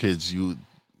 When we were kids,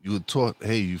 you were taught,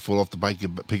 hey, you fall off the bike,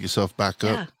 pick yourself back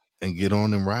up Yeah. and get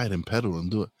on and ride and pedal and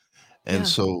do it. And Yeah.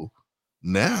 so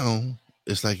now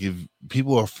it's like if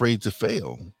people are afraid to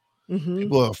fail, Mhm.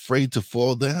 people are afraid to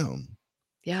fall down.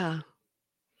 Yeah.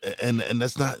 And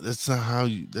that's not how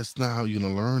you're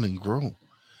gonna learn and grow.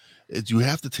 You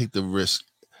have to take the risk.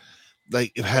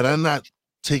 Like, had I not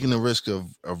taken the risk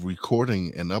of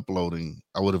recording and uploading,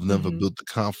 I would have never Mhm. built the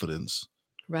confidence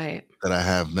Right. that I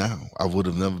have now. I would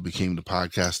have never became the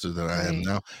podcaster that I am Right.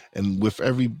 now. And with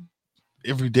every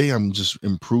day, I'm just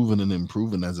improving and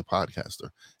improving as a podcaster,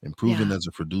 improving Yeah. as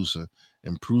a producer,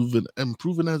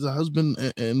 improving as a husband,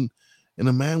 and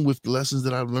a man, with the lessons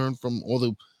that I've learned from all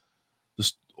the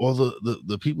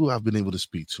people I've been able to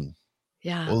speak to,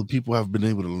 Yeah. all the people I've been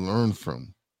able to learn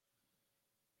from.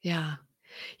 Yeah.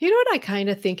 You know what I kind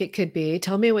of think it could be?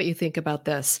 Tell me what you think about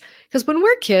this. Because when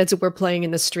we're kids and we're playing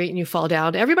in the street and you fall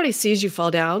down, everybody sees you fall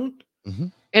down Hmm.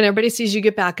 and everybody sees you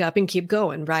get back up and keep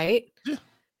going, right? Yeah.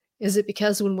 Is it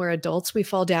because when we're adults, we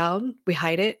fall down, we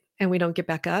hide it, and we don't get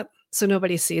back up so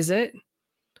nobody sees it?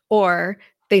 Or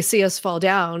they see us fall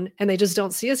down and they just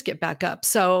don't see us get back up.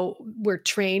 So we're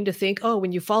trained to think, oh,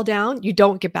 when you fall down, you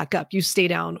don't get back up. You stay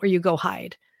down or you go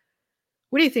hide.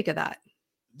 What do you think of that?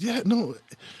 Yeah, no.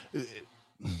 eh,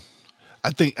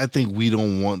 I think we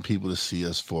don't want people to see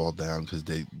us fall down, because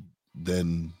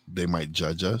then they might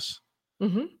judge us.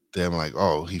 Hmm. They're like,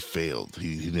 oh, he failed.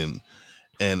 He didn't.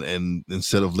 And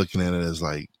instead of looking at it as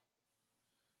like,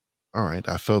 all right,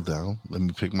 I fell down. Let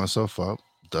me pick myself up,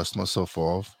 dust myself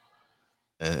off,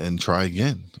 and try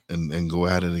again, and go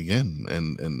at it again.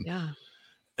 Yeah.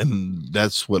 And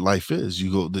that's what life is.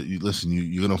 You listen.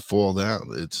 You're gonna fall down.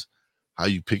 It's how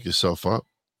you pick yourself up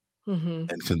Hmm.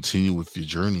 and continue with your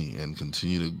journey and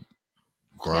continue to Yeah.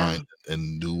 grind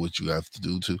and do what you have to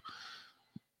do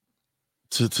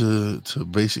to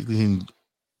basically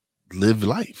live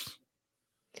life.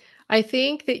 I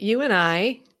think that you and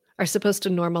I are supposed to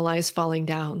normalize falling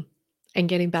down and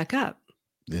getting back up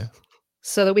Yeah,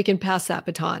 so that we can pass that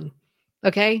baton.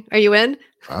 Okay? Are you in?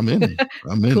 I'm in.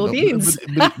 I'm in. Cool No, beans.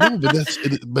 no,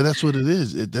 but that's what it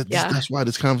is. Yeah. That's why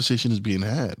this conversation is being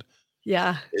had.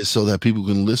 Yeah. It's so that people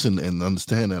can listen and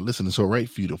understand that. Listen, it's all right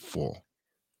for you to fall.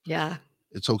 Yeah.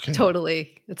 It's okay.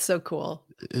 Totally. It's so cool.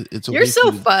 It's You're okay for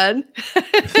so you. fun.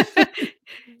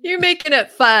 You're making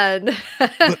it fun.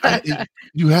 But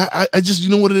I just, you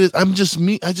know what it is. I'm just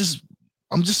me. I'm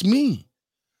just me. I'm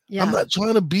Yeah. not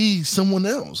trying to be someone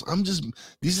else.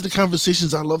 These are the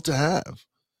conversations I love to have.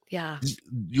 Yeah.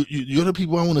 You're the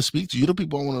people I want to speak to. You're the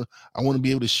people I want to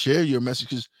be able to share your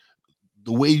messages.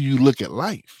 The way you look at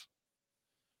life,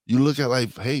 you look at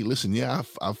life. Hey, listen, yeah,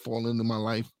 I've fallen into my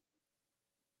life.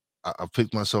 I've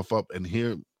picked myself up, and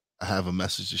here I have a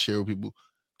message to share with people,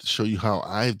 to show you how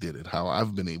I did it, how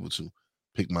I've been able to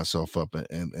pick myself up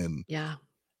Yeah.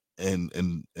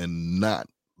 and not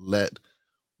let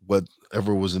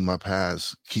whatever was in my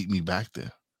past keep me back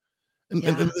there. And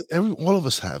Yeah. all of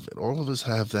us have it. All of us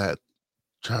have that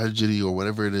tragedy or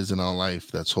whatever it is in our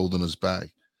life that's holding us back.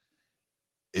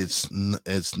 It's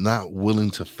not willing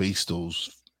to face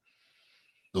those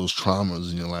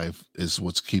traumas in your life is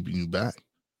what's keeping you back.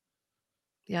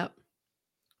 Yep.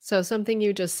 So something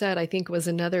you just said, I think, was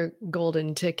another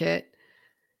golden ticket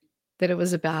that it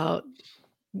was about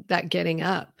that getting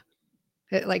up.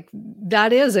 Like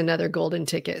that is another golden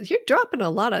ticket. You're dropping a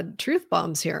lot of truth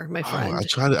bombs here, my Oh, I friend.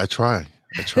 try to I try.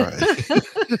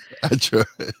 I try.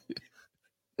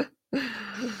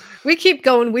 We keep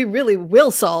going, we really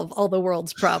will solve all the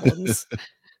world's problems.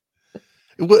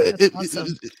 Well, That's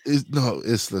awesome. no,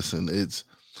 it's listen, it's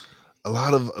a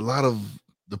lot of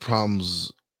the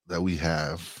problems that we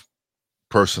have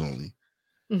personally,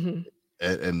 Mhm.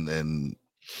 and and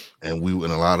a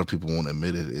lot of people won't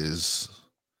admit it, is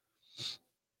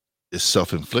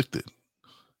self-inflicted.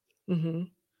 Mhm.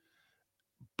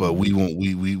 But we Mhm.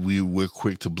 won't we're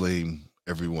quick to blame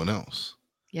everyone else,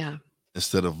 Yeah.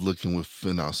 instead of looking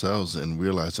within ourselves and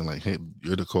realizing, like, hey,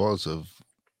 you're the cause of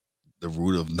the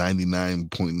root of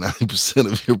 99.9%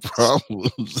 of your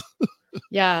problems.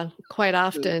 Yeah, quite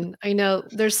often. I know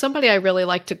there's somebody I really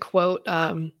like to quote,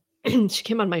 she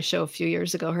came on my show a few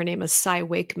years ago. Her name is Cy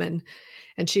Wakeman,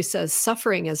 and she says,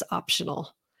 "Suffering is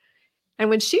optional." And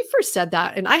when she first said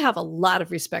that, and I have a lot of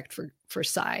respect for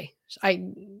Cy.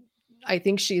 I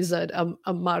think she's a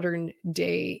modern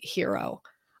day hero.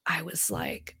 I was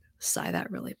like, "Cy, that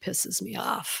really pisses me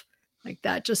off." Like,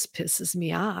 that just pisses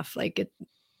me off. Like,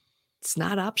 it's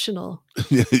not optional.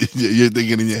 You're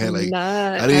thinking in your It's head, like, not.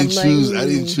 I'm like, I didn't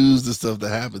 "Mm." choose the stuff that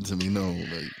happened to me. No,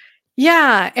 like,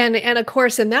 Yeah, and of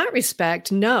course, in that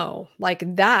respect, no, like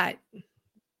that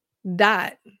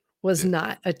was yeah,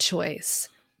 not a choice.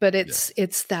 but Yes.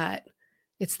 it's that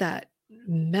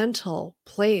mental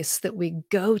place that we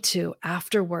go to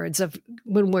afterwards of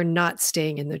when we're not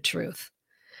staying in the truth.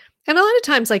 And a lot of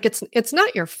times, like, it's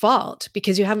not your fault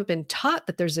because you haven't been taught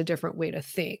that there's a different way to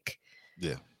think.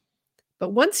 Yeah. But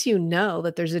once you know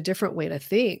that there's a different way to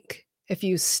think, if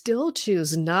you still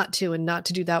choose not to and not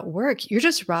to do that work, you're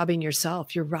just robbing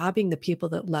yourself. You're robbing the people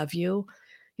that love you.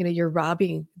 You know, you're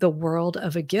robbing the world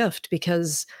of a gift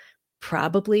because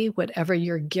probably whatever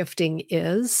your gifting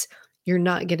is, you're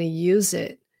not going to use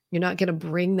it. You're not going to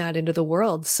bring that into the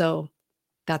world. So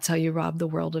that's how you rob the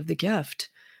world of the gift.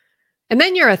 And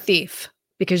then you're a thief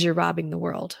because you're robbing the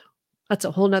world. That's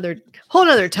a whole nother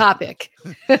topic.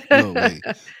 No way.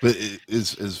 But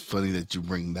it's funny that you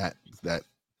bring that.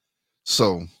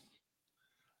 So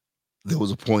there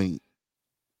was a point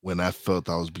when I felt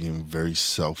I was being very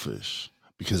selfish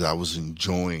because I was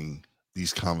enjoying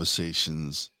these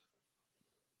conversations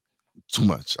too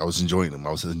much. I was enjoying them.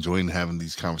 I was enjoying having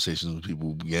these conversations with people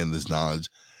who gain this knowledge.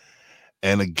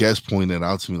 And a guest pointed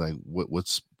out to me, like,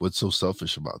 what's so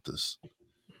selfish about this?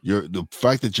 The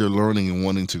fact that you're learning and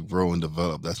wanting to grow and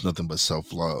develop, that's nothing but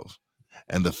self-love.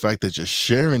 And the fact that you're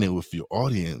sharing it with your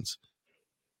audience,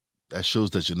 that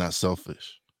shows that you're not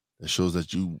selfish. That shows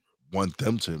that you want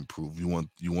them to improve. You want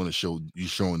to show you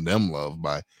showing them love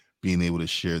by being able to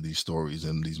share these stories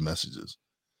and these messages.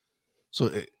 So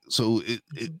it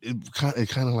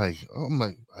kind of like, oh, I'm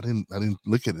like, I didn't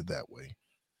look at it that way.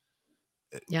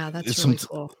 Yeah, It's that's really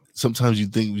cool. sometimes you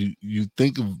think you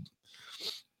think of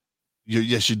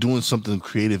you're doing something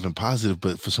creative and positive,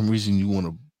 but for some reason you want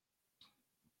to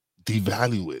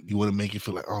devalue it. You want to make it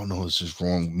feel like, oh no, it's just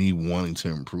wrong. Me wanting to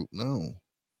improve. No,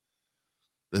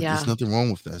 there's Yeah. nothing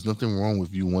wrong with that. There's nothing wrong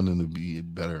with you wanting to be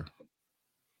better.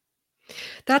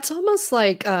 That's almost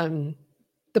like,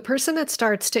 the person that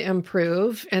starts to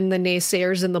improve and the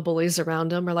naysayers and the bullies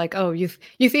around them are like, "Oh, you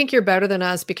think you're better than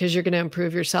us because you're gonna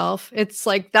improve yourself." It's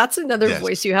like, that's another Yes,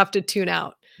 voice you have to tune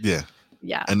out. yeah,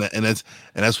 Yeah. and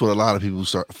that's what a lot of people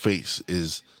start face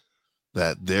is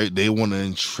that they want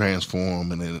to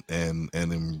transform and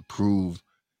improve,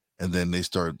 and then they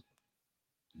start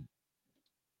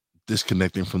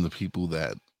disconnecting from the people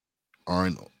that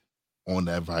aren't on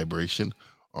that vibration,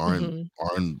 aren't Mhm.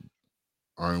 aren't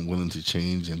aren't willing to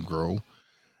change and grow,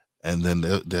 and then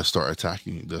they'll start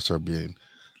attacking you. They'll start being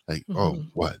like, "Oh,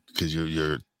 Mhm. what? Because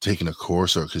you're taking a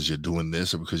course, or because you're doing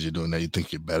this, or because you're doing that, you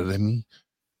think you're better than me?"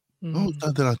 No, it's Mm.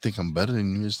 not that I think I'm better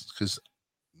than you. It's because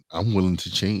I'm willing to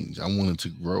change. I'm willing to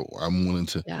grow. I'm willing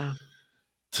Yeah.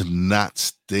 to not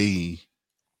stay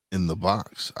in the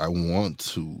box. I want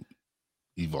to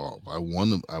evolve. I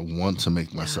want to make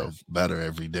Yeah. myself better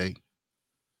every day.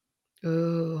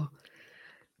 Ooh,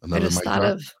 I Another just mic thought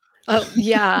drop. of oh,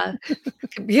 yeah,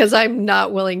 because I'm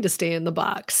not willing to stay in the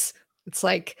box. It's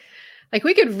like,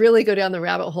 we could really go down the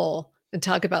rabbit hole and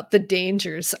talk about the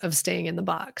dangers of staying in the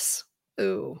box.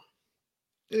 Ooh,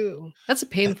 ooh, that's a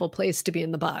painful place to be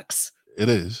in the box. It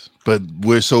is, but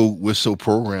we're so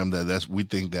programmed that we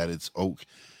think that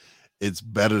it's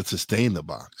better to stay in the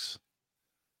box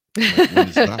when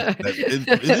it's not. That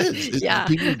it is. Yeah,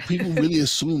 People really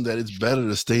assume that it's better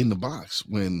to stay in the box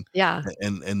when yeah,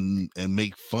 and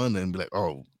make fun and be like,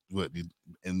 oh,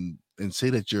 and say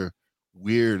that you're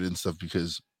weird and stuff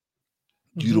because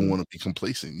you don't mhm, want to be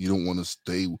complacent. You don't want to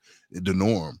stay the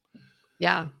norm.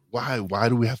 yeah. Why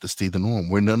do we have to stay the norm?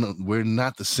 We're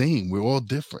not the same. We're all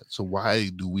different. So why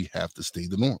do we have to stay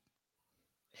the norm?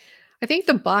 I think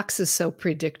the box is so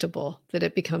predictable that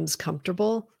it becomes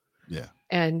comfortable, Yeah.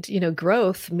 and,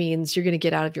 growth means you're gonna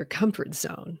get out of your comfort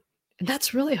zone, and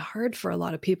that's really hard for a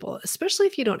lot of people, especially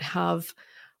if you don't have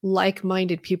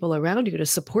like-minded people around you to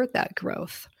support that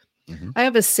growth. Hmm. I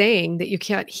have a saying that you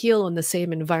can't heal in the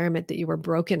same environment that you were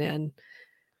broken in.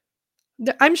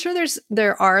 I'm sure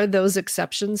there are those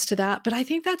exceptions to that, but I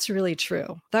think that's really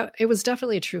true. That it was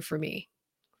definitely true for me.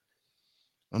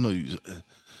 I know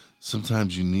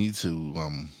sometimes you need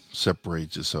to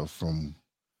separate yourself from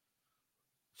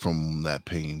that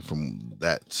pain, from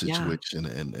that Yeah. situation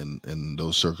and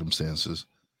those circumstances.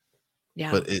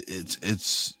 Yeah. But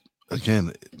it's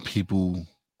again, people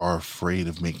are afraid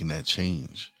of making that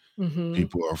change. Mhm.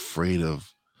 People are afraid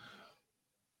of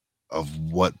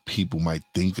what people might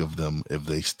think of them if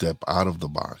they step out of the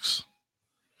box.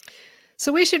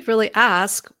 So we should really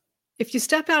ask, if you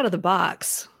step out of the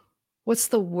box, what's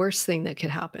the worst thing that could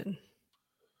happen?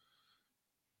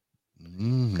 Because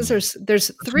Mm, there's that's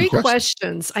a good 3 question.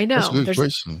 questions. I That's a know. good There's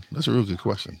question. That's a real good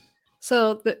question.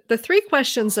 So the 3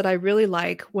 questions that I really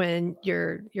like when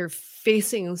you're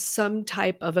facing some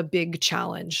type of a big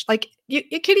challenge, like,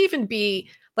 it could even be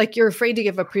like you're afraid to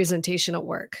give a presentation at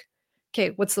work.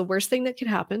 okay, what's the worst thing that could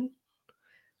happen?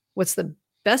 What's the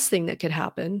best thing that could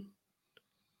happen?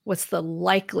 What's the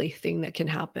likely thing that can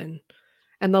happen?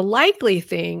 And the likely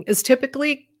thing is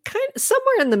typically kind of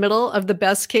somewhere in the middle of the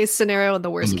best case scenario and the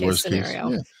In worst the case worst case,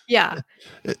 scenario. yeah. Yeah.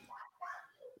 It,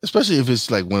 especially if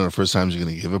it's like one of the first times you're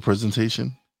going to give a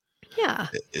presentation. Yeah.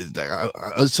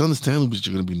 It's understandable that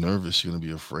you're going to be nervous, you're going to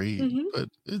be afraid, Mhm. but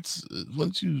it's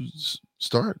once you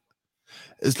start,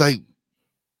 it's like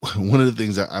one of the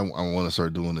things that I want to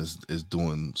start doing is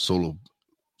doing solo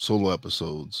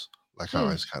episodes, like how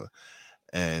I Mm. kind of,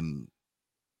 and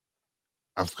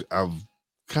I've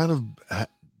kind of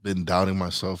been doubting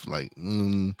myself, like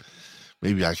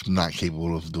maybe I'm not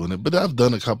capable of doing it, but I've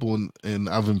done a couple and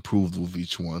I've improved with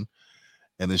each one.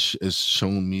 And it's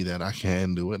shown me that I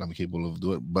can do it. I'm capable of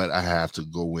doing it, but I have to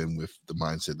go in with the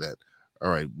mindset that,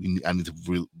 all right, I need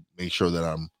to make sure that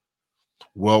I'm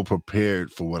well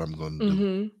prepared for what I'm going to do.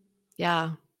 Mhm.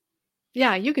 Yeah.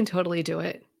 Yeah, you can totally do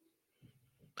it.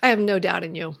 I have no doubt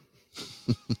in you.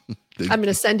 I'm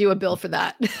gonna send you a bill for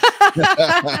that.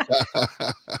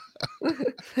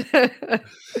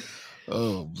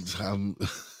 Oh,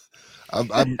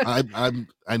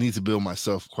 I need to bill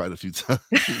myself quite a few times.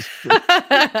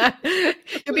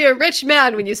 You'll be a rich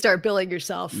man when you start billing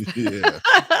yourself. Yeah.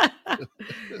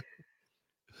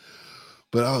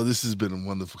 But this has been a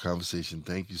wonderful conversation.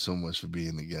 Thank you so much for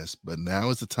being the guest. But now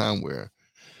is the time where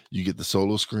you get the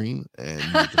solo screen and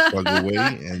you get to plug away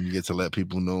and you get to let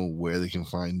people know where they can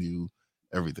find you,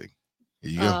 everything.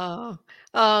 Here you go.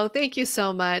 Oh, thank you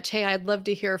so much. Hey, I'd love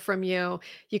to hear from you.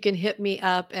 You can hit me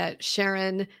up at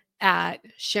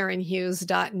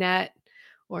sharonhughes.net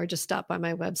or just stop by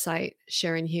my website,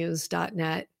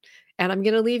 sharonhughes.net. And I'm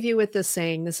going to leave you with this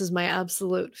saying. This is my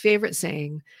absolute favorite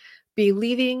saying.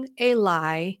 Believing a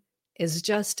lie is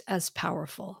just as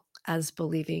powerful as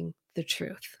believing the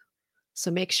truth.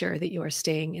 So make sure that you are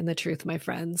staying in the truth, my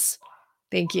friends.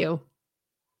 Thank you.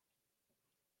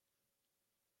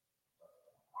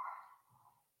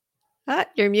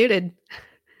 You're muted.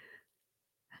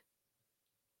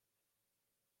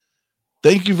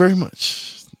 Thank you very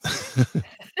much.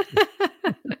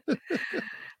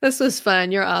 This was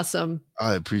fun. You're awesome.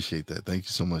 I appreciate that. Thank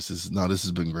you so much. This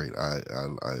has been great.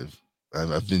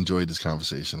 I've enjoyed this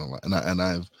conversation a lot, and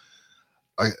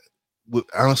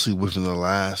honestly, within the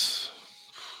last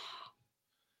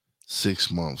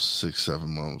 6 months, 7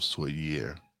 months to a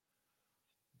year,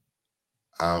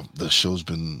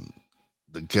 the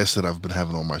guests that I've been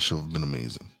having on my show have been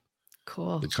amazing.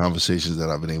 Cool. The conversations that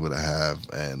I've been able to have,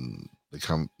 and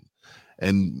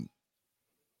and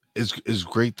it's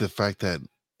great the fact that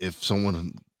if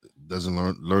someone doesn't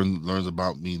learns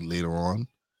about me later on,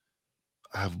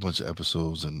 I have a bunch of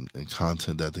episodes and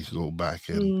content that they can go back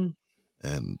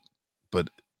but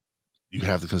you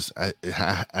have to. I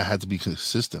had to be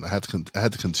consistent. I had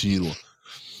to continue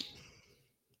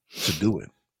to do it.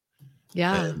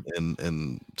 Yeah.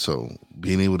 And so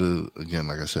being able to, again,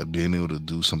 like I said, being able to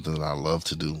do something that I love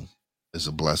to do is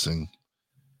a blessing,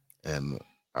 and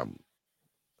I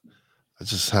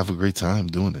just have a great time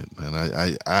doing it, man.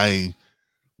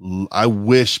 I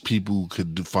wish people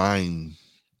could find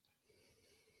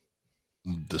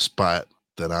the spot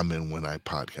that I'm in when I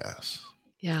podcast.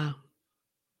 Yeah.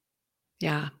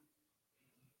 Yeah.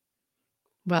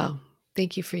 Well,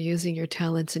 thank you for using your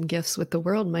talents and gifts with the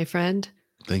world, my friend.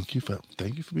 Thank you for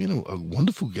being a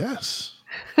wonderful guest.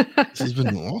 This has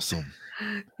been awesome.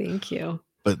 Thank you.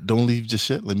 But don't leave just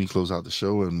yet. Let me close out the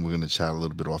show, and we're gonna chat a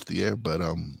little bit off the air. But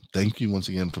thank you once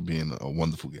again for being a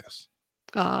wonderful guest.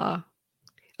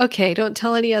 Okay, don't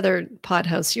tell any other pod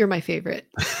hosts. You're my favorite.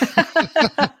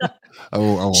 I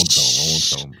won't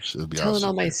tell them. It'll be telling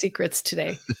all my secrets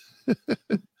today.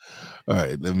 All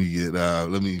right, let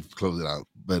me close it out.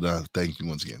 But thank you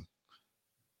once again.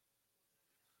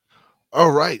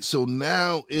 All right, so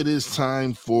now it is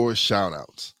time for shout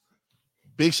outs.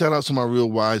 Big shout out to my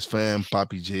Real Wise fam,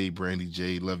 Poppy J, Brandy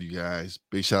J. Love you guys.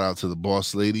 Big shout out to the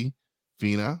boss lady,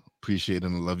 Fina. Appreciate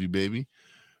and love you, baby.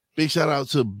 Big shout out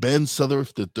to Ben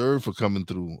Sutherth III for coming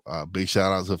through. Big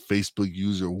shout out to Facebook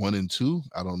user 1 and 2.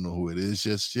 I don't know who it is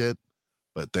just yet,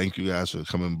 but thank you guys for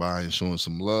coming by and showing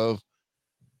some love.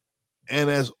 And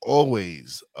as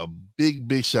always, a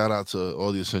big shout out to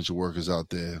all the essential workers out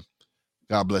there.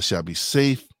 God bless y'all. Be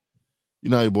safe. You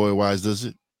know how your boy Wise does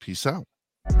it. Peace out.